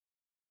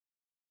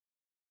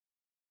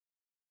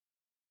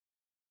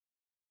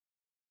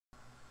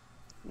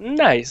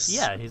Nice.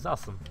 Yeah, he's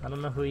awesome. I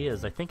don't know who he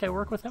is. I think I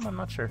work with him. I'm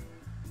not sure.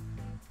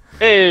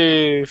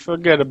 Hey,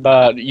 forget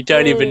about it. You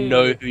don't even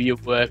know who you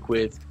work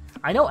with.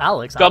 I know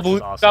Alex.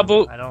 Gubble, Alex is awesome.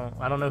 gubble,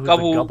 I don't know who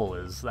gubble. the Gubble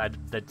is. That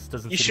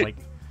doesn't seem like.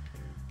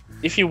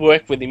 If you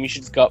work with him, you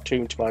should just go up to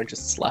him tomorrow and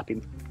just slap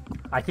him.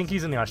 I think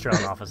he's in the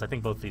Australian office. I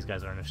think both these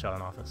guys are in the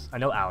Australian office. I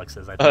know Alex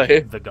is. I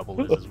think the Gubble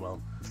is as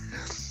well.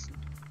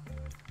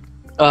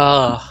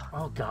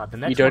 Oh god, the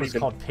next one is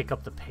called Pick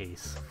Up the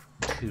Pace.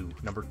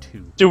 Number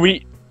 2. Do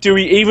we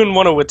even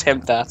want to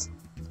attempt that?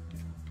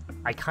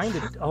 I kind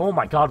of. Oh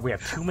my god, we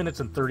have 2 minutes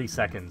and 30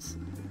 seconds.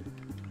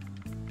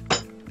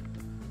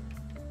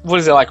 What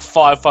is it, like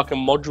 5 fucking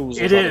modules?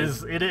 Or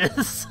something? It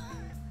is.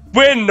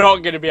 We're not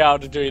going to be able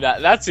to do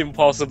that. That's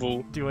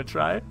impossible. Do you want to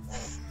try?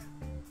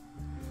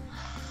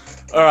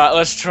 Alright,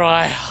 let's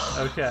try.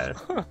 Okay.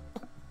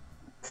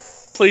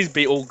 Please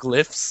be all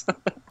glyphs.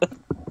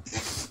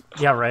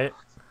 Yeah, right?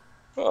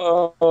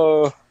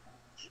 Oh.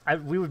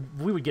 We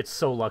would get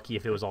so lucky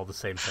if it was all the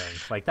same thing.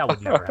 Like, that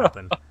would never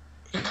happen.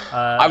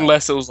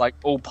 Unless it was like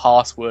all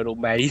password or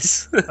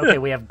maze. Okay,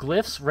 we have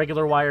glyphs,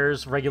 regular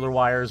wires,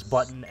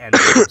 button, and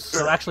words.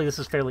 So actually, this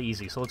is fairly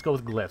easy. So let's go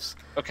with glyphs.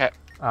 Okay.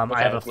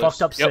 I have a glyphs.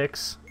 fucked up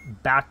 6,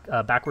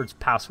 backwards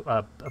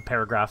a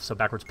paragraph, so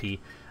backwards P,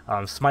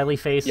 smiley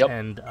face,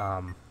 and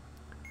I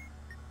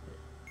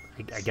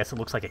guess it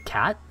looks like a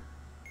cat.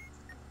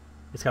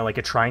 It's got like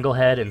a triangle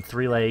head and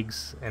 3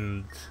 legs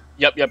and.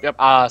 Yep.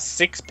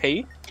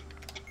 6P.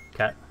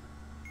 Cat.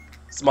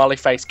 Smiley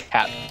face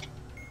cat.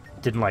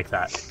 Didn't like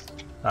that.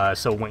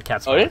 So went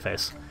cat smiley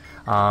face.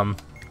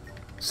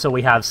 So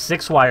we have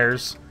 6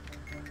 wires,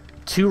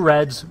 2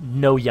 reds,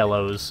 no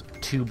yellows,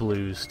 2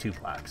 blues, 2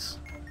 blacks.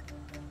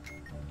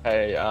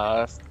 Okay,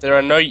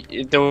 there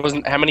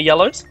wasn't, how many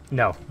yellows?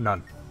 No,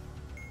 none.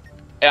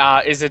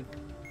 Is it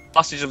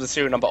passage of the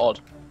serial number odd?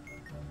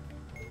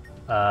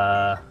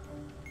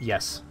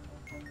 Yes.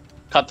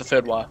 Cut the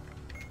 3rd wire.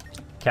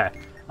 Okay.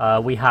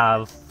 We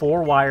have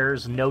 4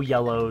 wires, no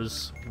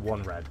yellows,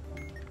 1 red.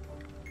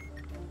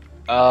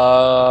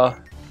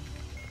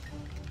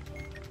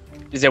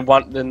 Is there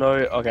one? No.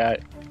 Okay.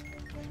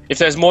 If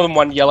there's more than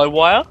 1 yellow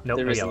wire, nope,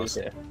 there no isn't, yellows.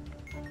 is there?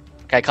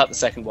 Okay, cut the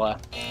 2nd wire.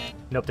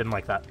 Nope, didn't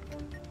like that.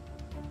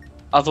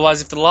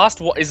 Otherwise, if the last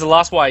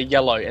wire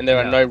yellow and there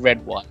are no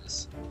red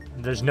wires.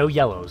 There's no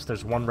yellows.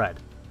 There's 1 red.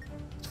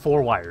 It's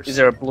 4 wires. Is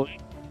there a blue?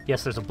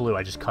 Yes, there's a blue.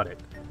 I just cut it.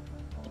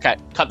 Okay,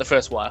 cut the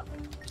 1st wire.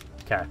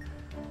 Okay.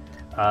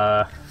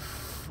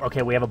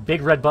 Okay, we have a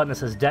big red button that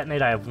says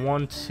detonate. I have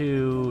 1,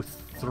 2,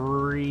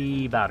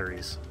 3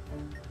 batteries.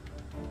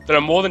 There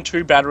are more than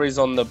 2 batteries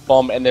on the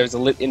bomb, and there's a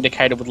lit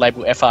indicator with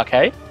label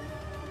FRK.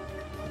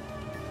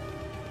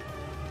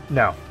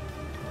 No.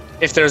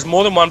 If there is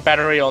more than 1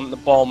 battery on the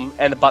bomb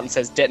and the button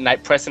says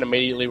detonate, press and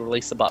immediately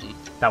release the button.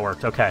 That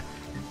worked. Okay.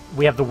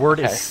 We have the word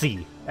is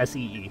C.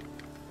 S-E-E.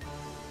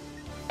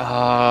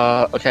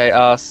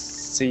 Okay.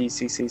 C.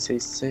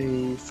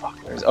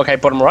 Fuck. Where is it? Okay,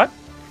 bottom right.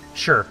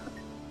 Sure.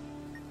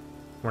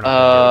 We're not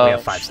gonna do it. We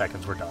have 5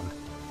 seconds. We're done.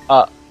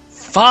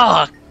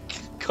 Fuck.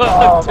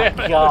 God damn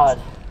it. God.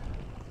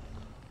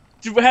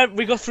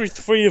 We got through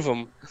 3 of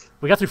them.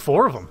 We got through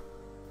 4 of them.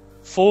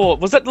 4.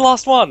 Was that the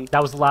last one?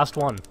 That was the last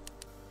one.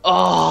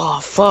 Oh,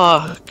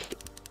 fuck.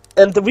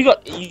 And we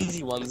got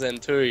easy ones then,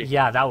 too.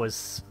 Yeah, that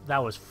was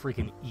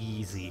freaking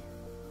easy.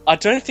 I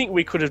don't think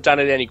we could have done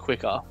it any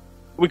quicker.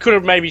 We could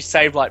have maybe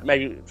saved,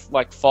 maybe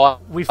 5...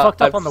 We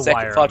fucked up on the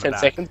wire 5-10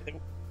 seconds.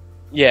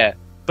 Yeah.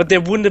 But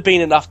there wouldn't have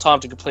been enough time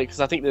to complete, because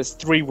I think there's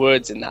 3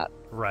 words in that.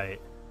 Right.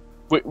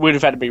 We'd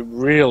have had to be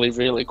really,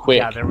 really quick.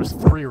 Yeah, there was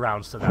 3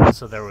 rounds to that,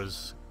 so there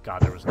was no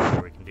way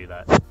we can do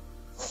that.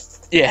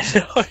 Yeah,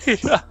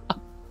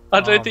 I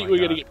don't think we're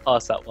going to get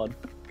past that one.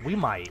 We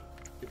might,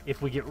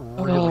 if we get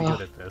really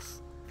good at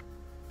this.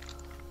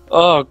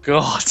 Oh,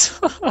 God.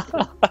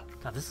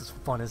 God, this is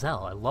fun as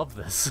hell. I love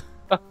this.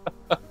 You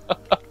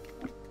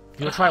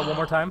want to try it one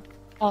more time?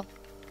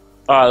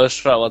 Alright, let's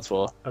try it once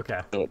more.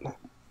 Okay.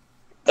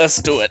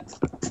 Let's do it.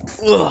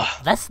 Ugh.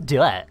 Let's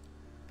do it.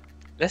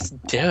 Let's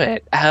do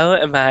it.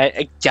 Oh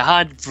my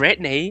god,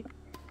 Brittany.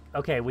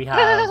 Okay, we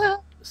have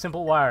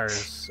simple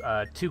wires,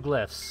 2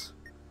 glyphs.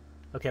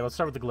 Okay, let's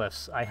start with the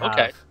glyphs. I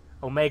have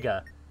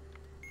Omega,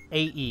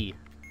 AE,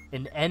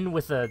 an N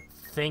with a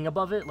thing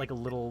above it, like a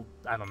little,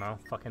 I don't know,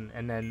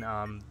 and then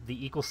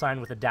the equal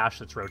sign with a dash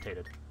that's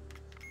rotated.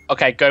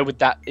 Okay, go with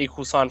that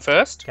equal sign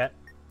first. Okay.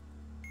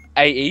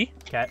 AE.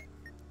 Okay.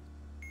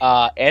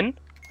 N.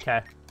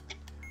 Okay.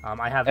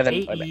 I have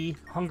AE,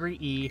 hungry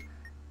E,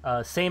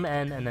 same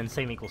N, and then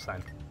same equal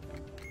sign.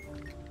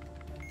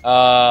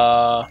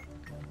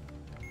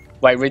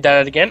 Wait, read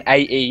that again.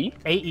 AE.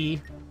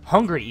 AE,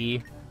 hungry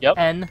E,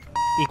 N,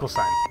 equal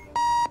sign.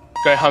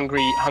 Go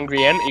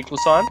hungry N, equal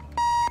sign.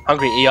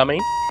 Hungry E, I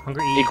mean.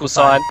 Hungry E, equal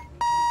sign.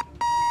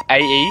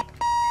 AE.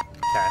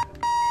 Okay.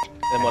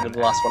 Then what the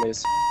last one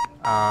is.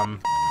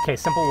 Okay,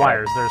 simple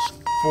wires. There's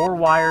 4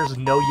 wires,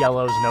 no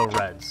yellows, no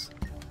reds.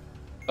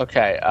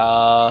 Okay,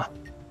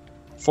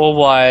 4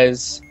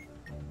 wires.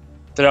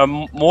 There are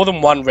more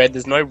than 1 red,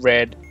 there's no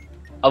red.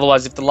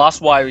 Otherwise, if the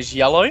last wire is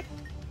yellow,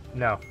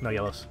 No, no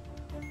yellows.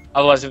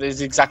 Otherwise, if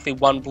there's exactly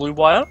one blue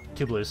wire.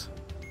 2 blues.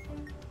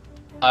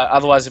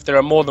 Otherwise, if there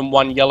are more than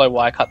one yellow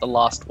wire, cut the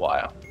last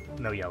wire.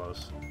 No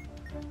yellows.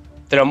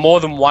 There are more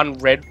than one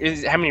red.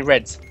 How many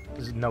reds?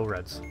 There's no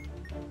reds.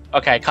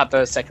 Okay, cut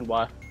the second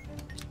wire.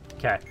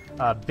 Okay.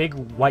 Big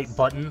white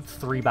button,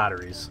 3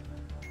 batteries.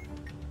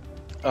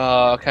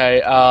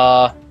 Okay.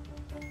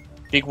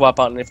 Big white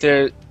button. If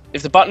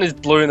the button is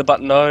blue and the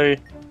button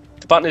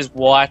the button is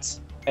white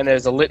and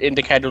there's a lit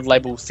indicator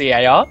labeled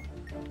CAR.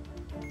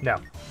 No.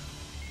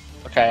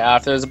 Okay.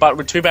 If there's a button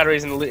with 2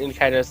 batteries and the lit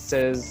indicator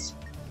says,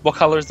 what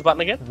color is the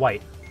button again?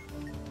 White.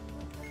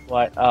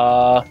 White.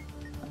 I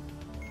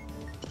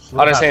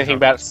don't see anything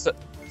about it.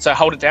 So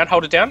hold it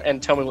down,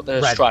 and tell me what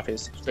the Red. stripe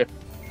is. Strip.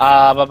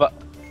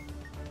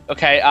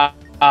 Okay.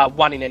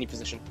 1 in any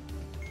position.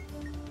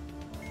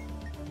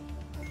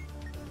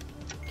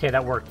 Okay,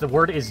 that worked. The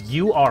word is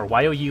UR.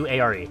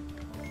 Y-O-U-A-R-E.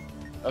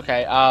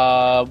 Okay.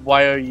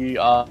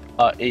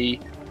 Y-O-U-R-E.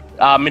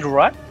 Middle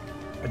right.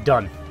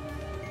 Done.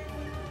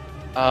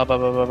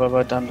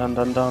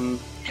 Done.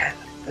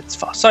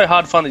 It's so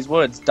hard to find these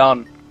words.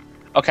 Done.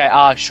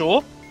 Okay.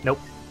 Sure. Nope.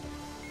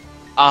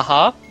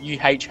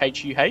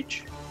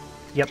 U-H-H-U-H.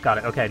 Yep, got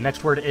it. Okay,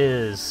 next word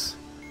is...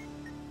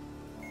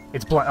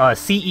 It's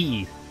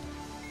C-E-E.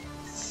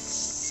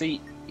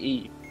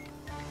 C-E.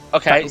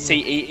 Okay,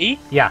 C-E-E.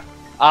 Yeah.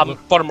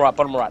 Bottom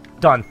right.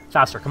 Done.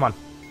 Faster, come on.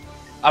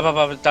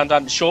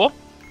 Done. Sure.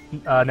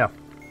 No.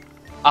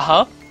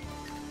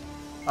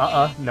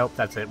 Nope,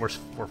 that's it. We're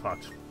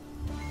fucked.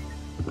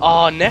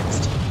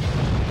 Next.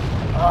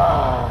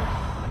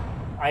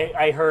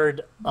 I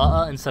heard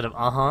instead of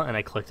and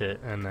I clicked it,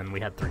 and then we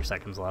had 3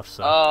 seconds left,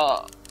 so...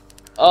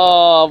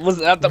 was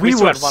that we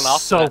were one after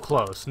so that.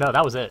 close. No,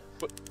 that was it.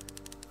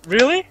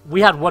 Really?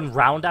 We had 1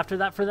 round after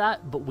that for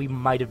that, but we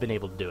might have been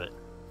able to do it.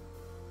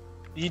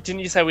 Didn't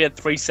you say we had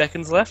 3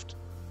 seconds left?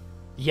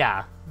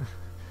 Yeah.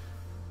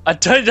 I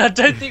don't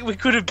think we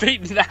could have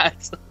beaten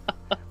that.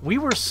 We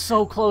were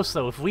so close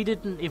though. If we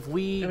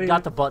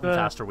got the button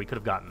faster, we could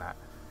have gotten that.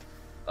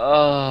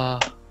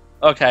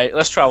 Okay,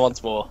 let's try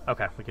once more.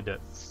 Okay, we can do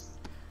it.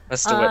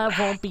 Let's do it. I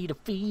won't be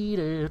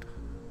defeated.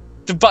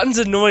 The button's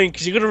annoying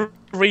because you gotta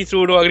read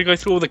through it all. I gotta go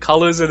through all the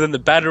colors and then the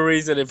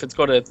batteries and if it's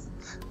got a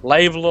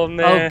label on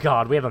there. Oh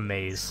god, we have a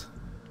maze.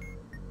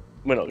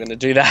 We're not gonna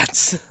do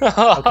that.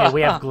 Okay,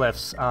 we have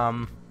glyphs.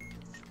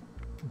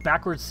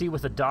 Backwards C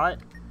with a dot,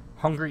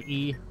 hungry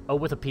E, O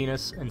with a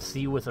penis, and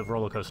C with a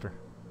roller coaster.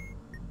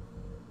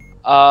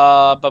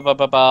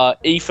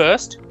 E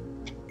first.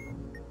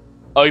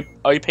 O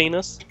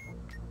penis.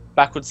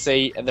 Backwards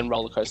C and then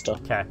roller coaster.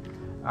 Okay.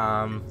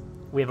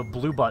 We have a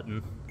blue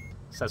button.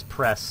 It says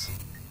press.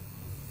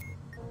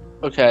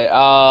 Okay.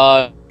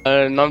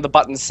 None of the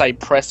buttons say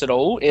press at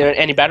all.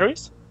 Any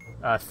batteries?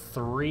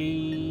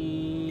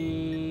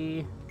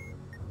 3.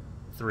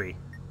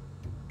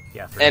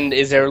 Yeah, 3. And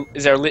is there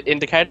a lit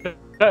indicator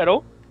at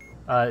all?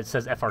 It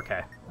says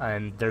FRK,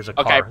 and there's a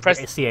car. Okay,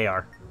 press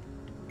CAR.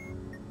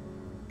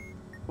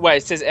 Wait,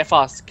 it says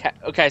FRK.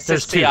 Okay, it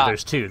says CR.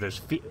 There's two. There's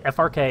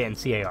FRK and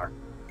CAR.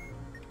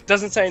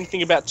 Doesn't say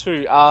anything about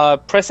 2.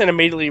 Press and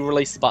immediately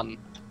release the button.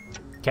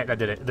 Okay, that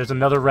did it. There's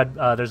another red.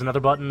 There's another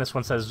button. This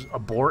one says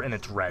abort, and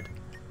it's red.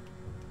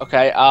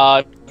 Okay.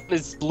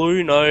 It's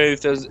blue. No.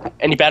 If there's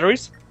any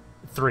batteries?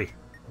 3.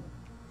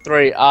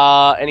 3.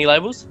 Any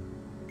labels?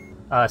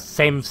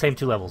 Same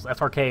 2 levels.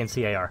 FRK and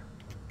CAR.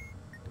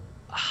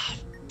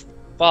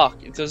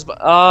 Fuck. It says.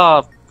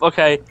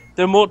 Okay.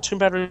 There are more 2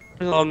 batteries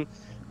on.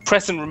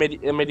 Press and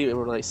immediately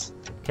release.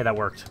 Okay, that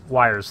worked.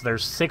 Wires.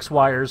 There's 6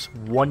 wires.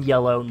 1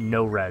 yellow,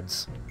 no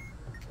reds.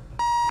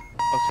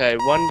 Okay,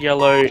 1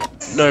 yellow,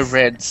 no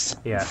reds.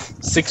 Yeah.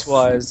 6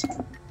 wires.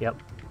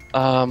 Yep.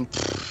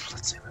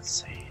 Let's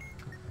see.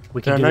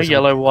 We can there do are no this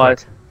yellow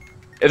wires.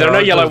 There are no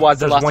yellow wires.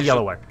 There's 1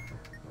 yellow wire.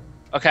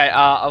 Okay.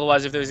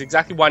 Otherwise, if there's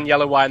exactly 1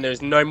 yellow wire and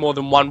there's no more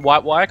than 1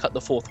 white wire, cut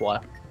the 4th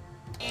wire.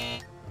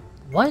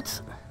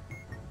 What?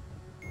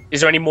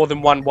 Is there any more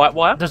than 1 white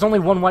wire? There's only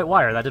 1 white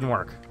wire. That didn't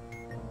work.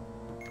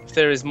 If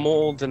there is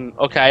more than...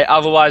 Okay,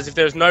 otherwise, if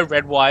there's no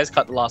red wires,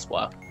 cut the last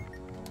wire.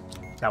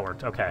 That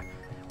worked. Okay.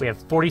 We have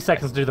 40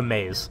 seconds to do the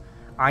maze.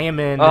 I am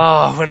in...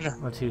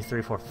 1, 2,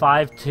 3, 4,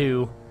 5,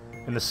 2.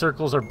 And the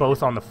circles are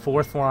both on the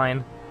 4th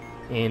line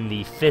in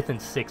the 5th and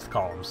 6th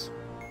columns.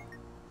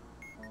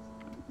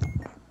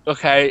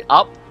 Okay,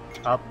 up.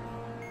 Up.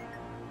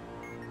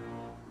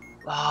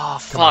 Oh,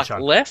 fuck.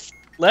 On, left?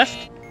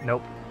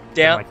 Nope.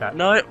 Down? Like that.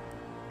 No.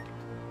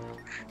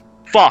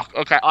 Fuck.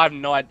 Okay, I have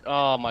no idea.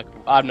 Oh my...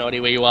 I have no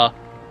idea where you are.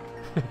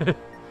 4,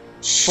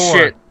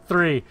 Shit.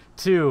 3,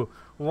 2,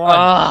 1.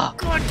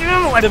 God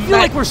damn it! I feel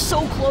like we're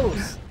so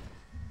close.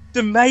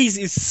 The maze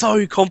is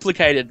so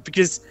complicated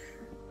because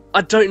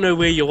I don't know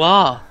where you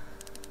are.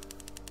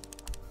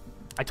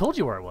 I told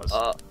you where it was.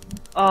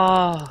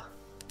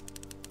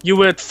 You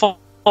were at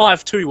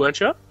 5-2, weren't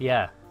you?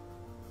 Yeah.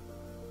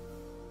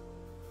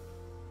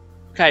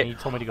 Okay. You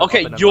told me to go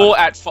okay, up and you're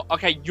at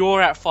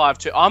you're at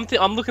 5-2.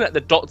 I'm looking at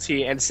the dots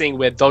here and seeing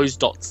where those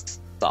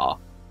dots are.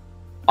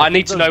 I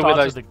need to know where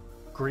those are the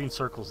green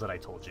circles that I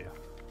told you.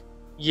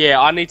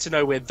 Yeah, I need to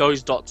know where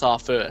those dots are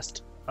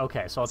first.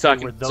 Okay, so I'll tell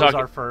you where those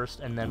are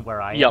first, and then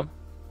where I am.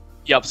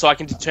 Yep. So I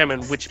can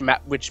determine which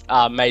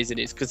maze it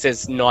is, because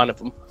there's 9 of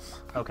them.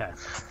 Okay.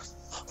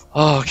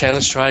 Oh, okay.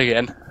 Let's try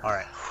again. All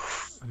right.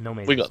 No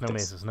mazes. We got no this.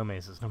 mazes. No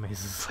mazes. No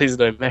mazes. Please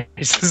no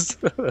mazes.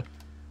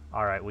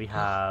 All right. We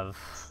have.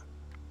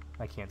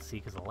 I can't see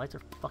because the lights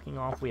are fucking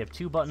off. We have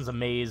 2 buttons, a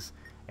maze,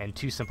 and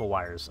 2 simple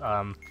wires.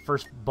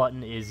 First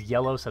button is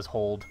yellow, says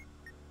hold.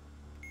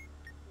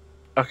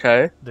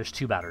 Okay. There's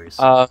 2 batteries.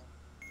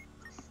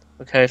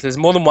 Okay, if there's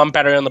more than 1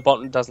 battery on the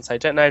button, it doesn't say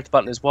detonate. If the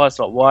button is white, it's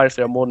not white. If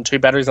there are more than 2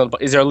 batteries on the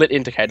button, is there a lit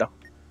indicator?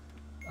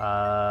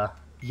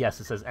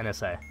 Yes, it says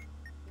NSA.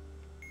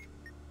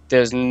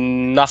 There's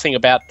nothing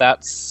about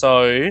that,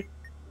 so...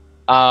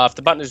 if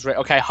the button is red...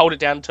 Okay, hold it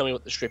down and tell me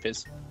what the strip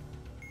is.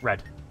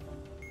 Red.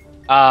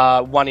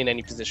 1 in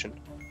any position.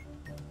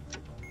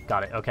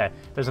 Got it, okay.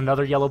 There's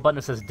another yellow button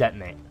that says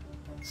detonate.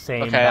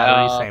 Same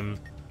battery, same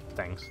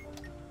things.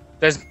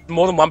 There's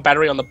more than 1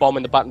 battery on the bomb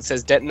and the button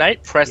says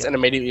detonate. Press and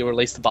immediately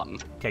release the button.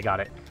 Okay, got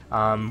it.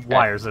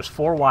 Wires. There's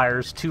 4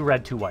 wires, 2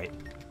 red, 2 white.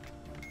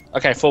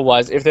 Okay, 4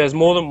 wires. If there's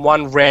more than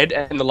 1 red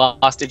and the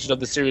last digit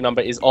of the serial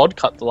number is odd,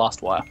 cut the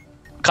last wire.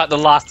 Cut the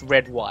last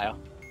red wire.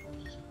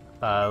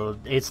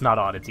 It's not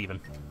odd, it's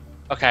even.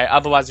 Okay,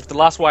 otherwise if the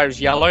last wire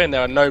is yellow and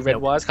there are no red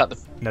wires, cut the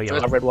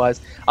first red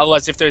wires.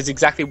 Otherwise if there's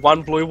exactly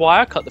 1 blue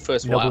wire, cut the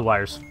first wire. No blue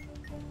wires.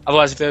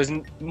 Otherwise if there's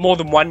more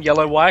than 1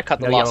 yellow wire, cut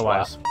the last wire.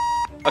 Wires.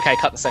 Okay,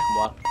 cut the second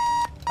wire.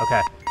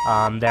 Okay,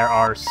 there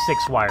are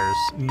 6 wires.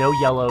 No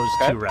yellows,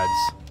 2 reds.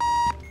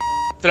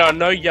 If there are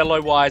no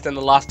yellow wires and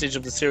the last digit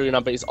of the serial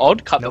number is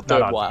odd, cut the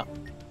third wire.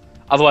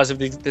 Otherwise, if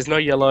there's no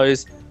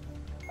yellows,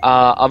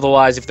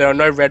 otherwise, if there are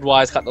no red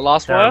wires, cut the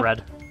last wire.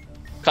 Red.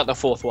 Cut the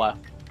 4th wire.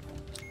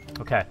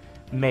 Okay,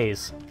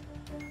 maze.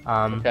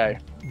 Okay.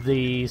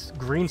 The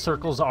green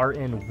circles are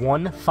in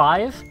 1,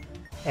 5,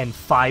 and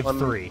 5,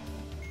 3.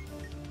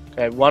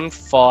 Okay, 1,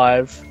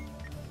 5.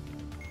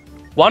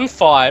 1,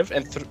 5,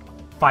 and 3.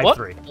 5, what?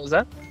 3. What was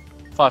that?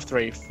 5,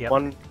 3. Yep.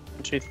 1,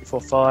 2, 3, 4,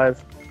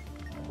 5.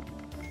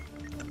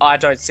 I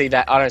don't see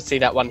that. I don't see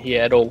that one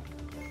here at all.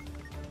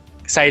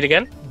 Say it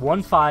again.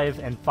 1, 5,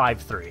 and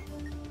 5, 3.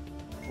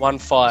 1,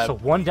 5. So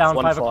 1 down,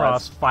 5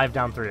 across, 5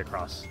 down, 3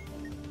 across.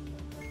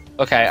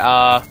 Okay,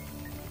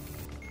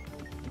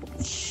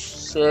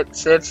 Shit.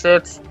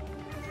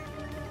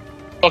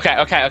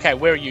 Okay,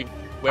 where are you?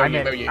 Where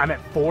are you? I'm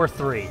at 4,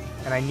 3,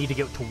 and I need to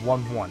get to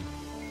 1, 1.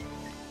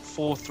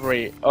 4,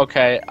 3.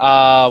 Okay,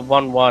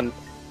 1, 1.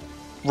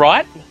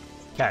 Right?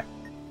 Okay.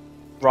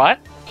 Right?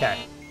 Okay.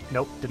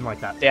 Nope, didn't like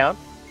that. Down?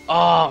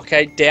 Oh,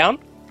 okay, down?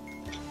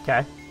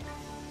 Okay.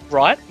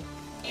 Right?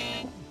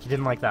 You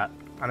didn't like that.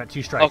 I'm at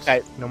 2 strikes.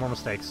 Okay. No more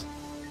mistakes.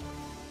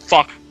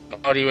 Fuck.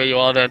 I know where you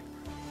are then.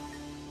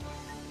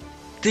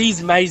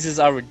 These mazes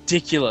are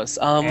ridiculous.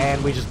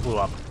 And we just blew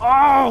up.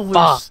 Oh!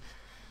 Fuck.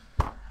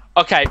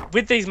 Okay,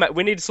 with these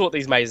we need to sort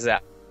these mazes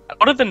out.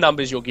 What are the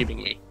numbers you're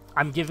giving me?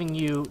 I'm giving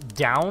you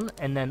down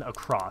and then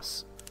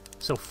across.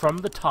 So from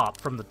the top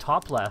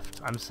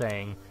left, I'm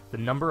saying the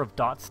number of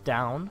dots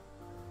down.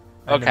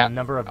 And then the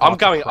number of dots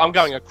across. I'm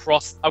going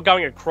across. I'm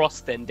going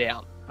across then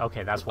down.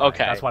 Okay, that's why.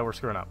 Okay. That's why we're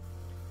screwing up.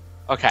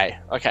 Okay.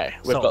 We've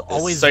got this.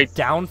 Always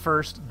down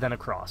first, then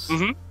across.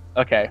 Mm-hmm.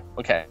 Okay.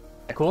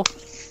 Cool.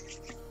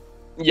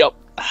 Yep.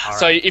 Right.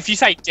 So if you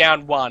say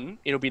down 1,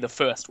 it'll be the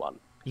first one.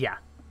 Yeah.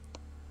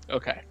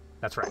 Okay.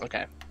 That's right.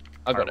 Okay.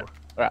 I got it.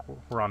 All right.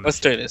 We're on. Let's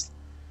do this.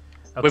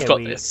 Okay, We've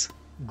got this.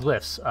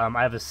 Glyphs.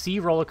 I have a C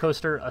roller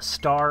coaster, a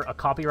star, a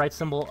copyright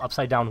symbol,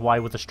 upside down Y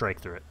with a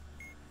strike through it.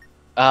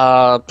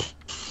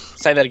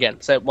 Say that again.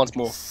 Say it once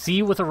more.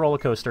 C with a roller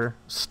coaster,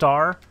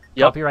 star,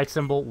 copyright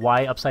symbol,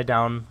 Y upside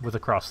down with a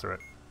cross through it.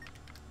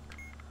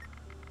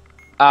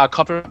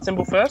 Copyright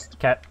symbol first.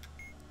 Okay.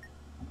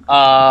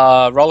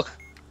 Roller.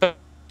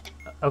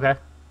 Okay.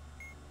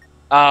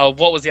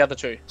 What was the other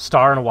 2?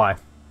 Star and a Y.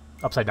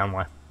 Upside down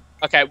Y.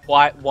 Okay,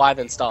 Y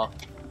then star.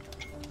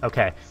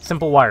 Okay.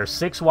 Simple wires.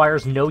 6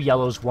 wires, no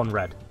yellows, 1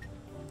 red.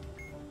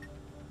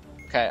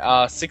 Okay,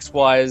 6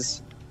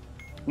 wires,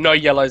 no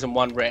yellows and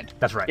 1 red.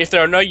 That's right. If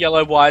there are no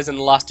yellow wires and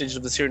the last digit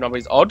of the serial number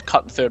is odd,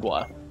 cut the 3rd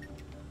wire.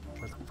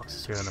 Where the fuck's the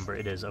serial number?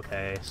 It is.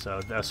 Okay,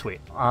 so that's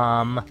sweet.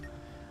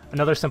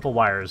 Another simple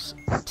wires.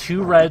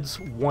 2 reds,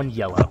 1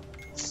 yellow.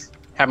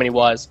 How many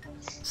wires?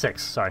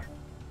 6, sorry.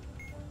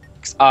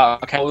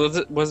 Okay,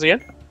 what was it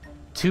again?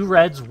 2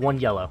 reds, 1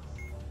 yellow.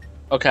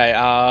 Okay,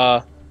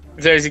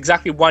 if there is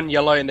exactly 1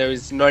 yellow and there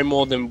is no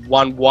more than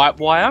 1 white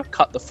wire,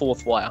 cut the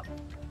 4th wire.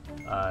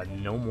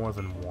 No more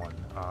than 1.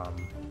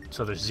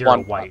 So there's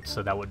 0 white,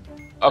 so that would...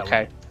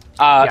 Okay.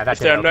 Yeah, that's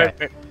there are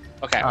okay.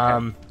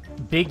 Okay.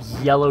 Big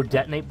yellow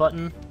detonate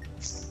button.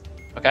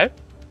 Okay.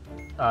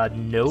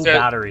 No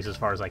batteries as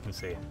far as I can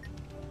see.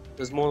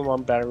 There's more than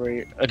 1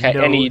 battery. Okay,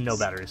 no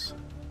batteries.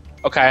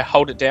 Okay,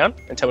 hold it down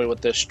and tell me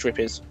what the strip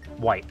is.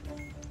 White.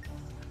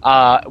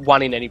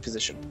 1 in any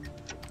position.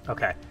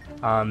 Okay.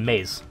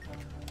 Maze.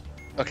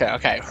 Okay.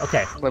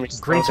 Let me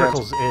just green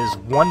circles is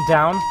 1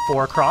 down,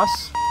 4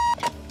 across.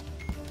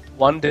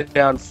 1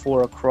 down,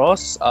 4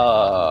 across.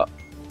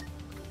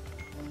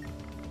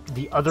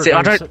 The other. See,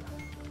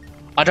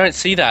 I don't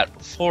see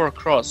that. 4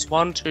 across.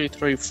 1, 2,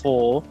 3,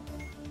 4.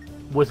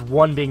 With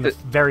 1 being the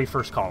very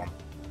first column.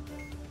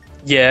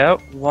 Yeah,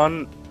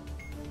 1.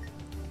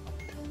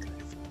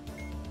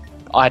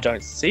 I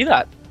don't see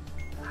that.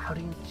 How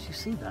didn't you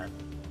see that?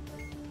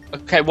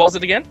 Okay, what was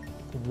it again?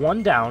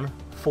 1 down,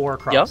 4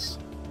 across.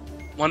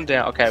 Yep. 1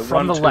 down. Okay,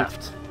 from 1, the 2,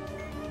 left.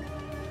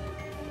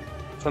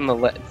 From the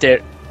left.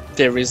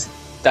 There is.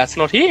 That's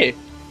not here.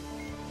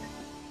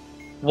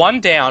 1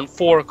 down,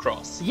 4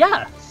 across.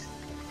 Yeah.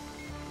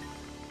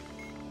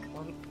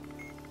 1,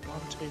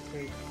 2,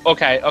 3.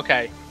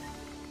 Okay.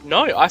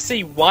 No, I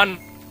see 1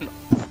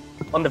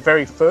 on the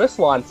very first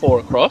line, 4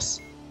 across.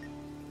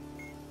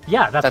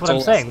 Yeah, that's what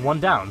I'm saying. 1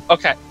 down.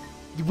 Okay.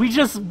 We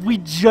just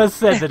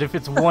said that if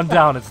it's 1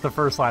 down, it's the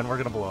first line. We're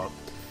gonna blow up.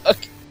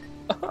 Okay.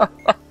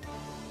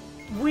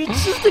 We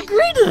just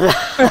agreed to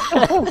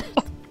that.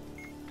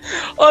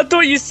 I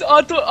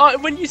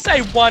thought when you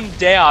say 1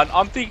 down,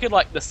 I'm thinking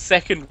like the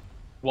second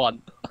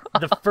one.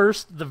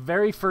 the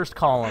very first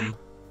column,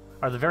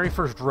 or the very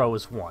first row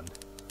is 1.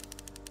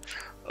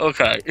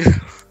 Okay.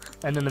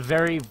 And then the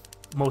very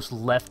most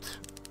left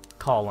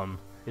column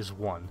is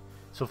 1.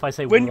 So if I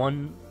say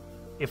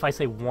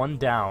 1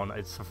 down,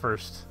 it's the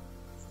first.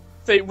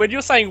 See, when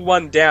you're saying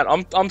 1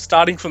 down, I'm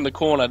starting from the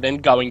corner, then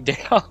going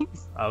down.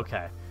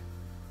 Okay.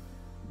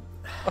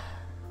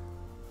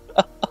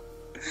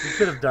 We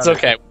could have done It's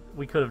okay.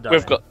 We could have done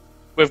it.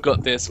 We've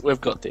got this.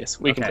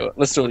 We can do it.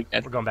 Let's do it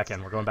again. We're going back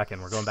in. We're going back in.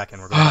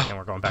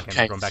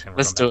 Okay.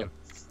 Let's do it.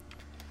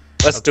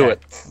 Let's do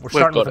it. We're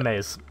starting with the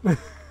maze.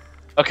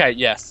 Okay,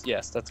 yes,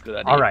 that's a good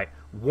idea. Alright.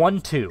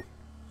 1, 2.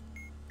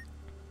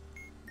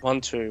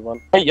 1, 2,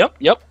 1. Hey,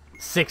 yep.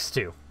 6,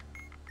 2.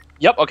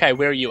 Yep, okay,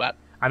 where are you at?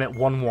 I'm at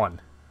 1,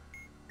 1.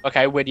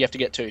 Okay, where do you have to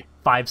get to?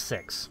 5,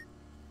 6.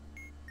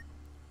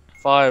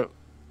 5,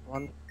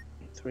 1,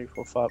 3,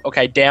 4, 5.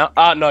 Okay, down.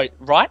 No,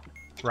 right?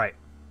 Right.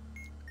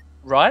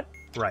 Right?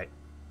 Right.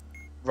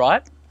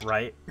 Right?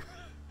 Right.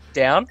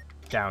 Down?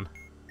 Down.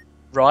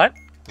 Right?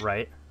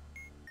 Right.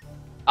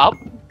 Up?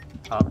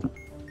 Up.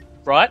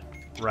 Right?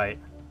 Right.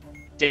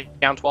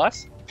 Down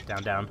twice?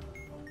 Down.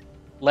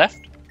 Left?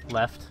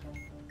 Left.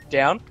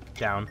 Down?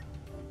 Down.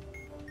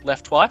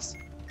 Left twice?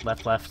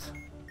 Left.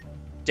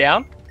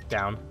 Down?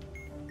 Down.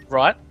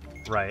 Right?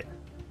 Right.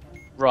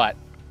 Right.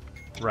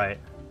 Right.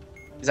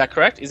 Is that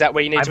correct? Is that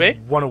where you need to be?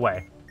 1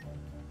 away.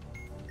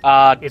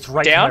 It's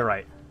right down? to my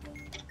right.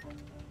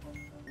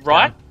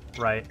 Right?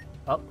 Down, right.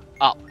 Up.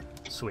 Up.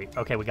 Sweet.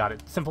 Okay, we got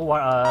it. Simple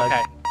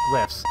okay.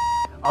 glyphs.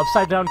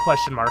 Upside down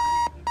question mark.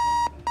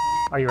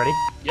 Are you ready?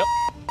 Yep.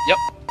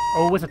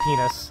 O with a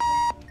penis.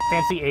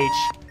 Fancy H.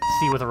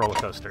 C with a roller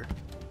coaster.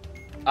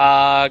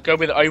 Go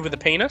with O with a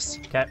penis.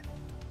 Okay.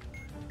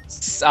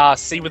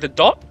 C with a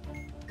dot.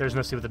 There's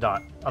no C with a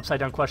dot. Upside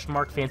down question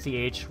mark. Fancy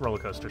H. Roller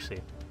coaster C.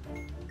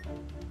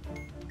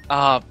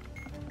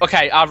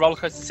 Okay. Roller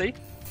coaster C.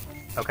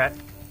 Okay.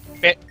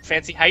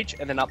 Fancy H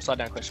and then upside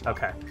down question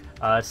mark.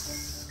 Okay.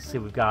 See,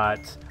 we've got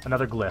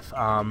another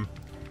glyph.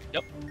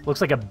 Yep.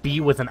 Looks like a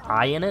B with an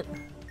I in it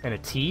and a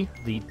T.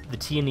 The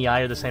T and the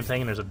I are the same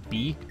thing, and there's a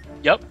B.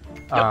 Yep.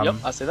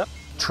 I see that.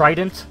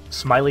 Trident,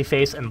 smiley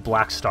face, and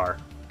black star.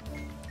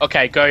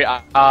 Okay,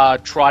 go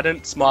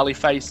trident, smiley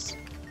face,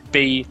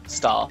 B,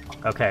 star.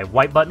 Okay,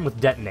 white button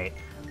with detonate.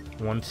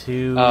 1,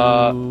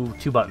 2,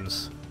 2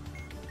 buttons.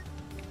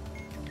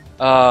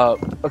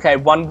 Okay,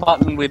 1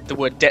 button with the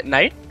word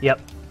detonate.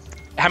 Yep.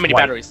 How many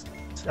white. batteries?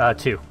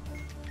 2.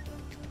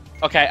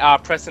 Okay,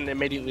 press and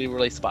immediately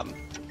release button.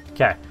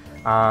 Okay.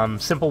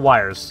 Simple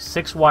wires.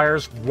 6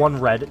 wires, 1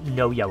 red,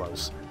 no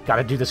yellows.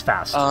 Gotta do this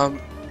fast.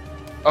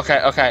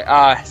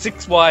 Okay.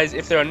 6 wires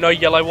if there are no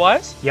yellow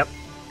wires. Yep.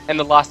 And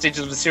the last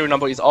digit of the serial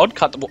number is odd.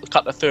 Cut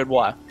the third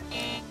wire.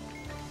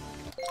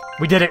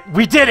 We did it!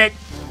 We did it!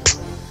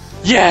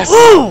 Yes!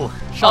 Woo!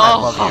 Sean, I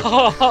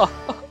love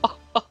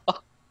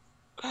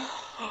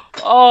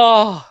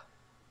you.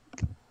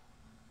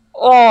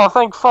 Oh,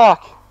 thank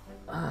fuck.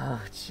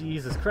 Oh,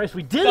 Jesus Christ,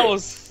 we did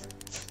it!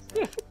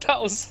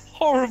 That was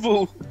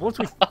horrible. Once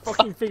we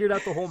fucking figured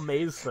out the whole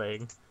maze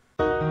thing.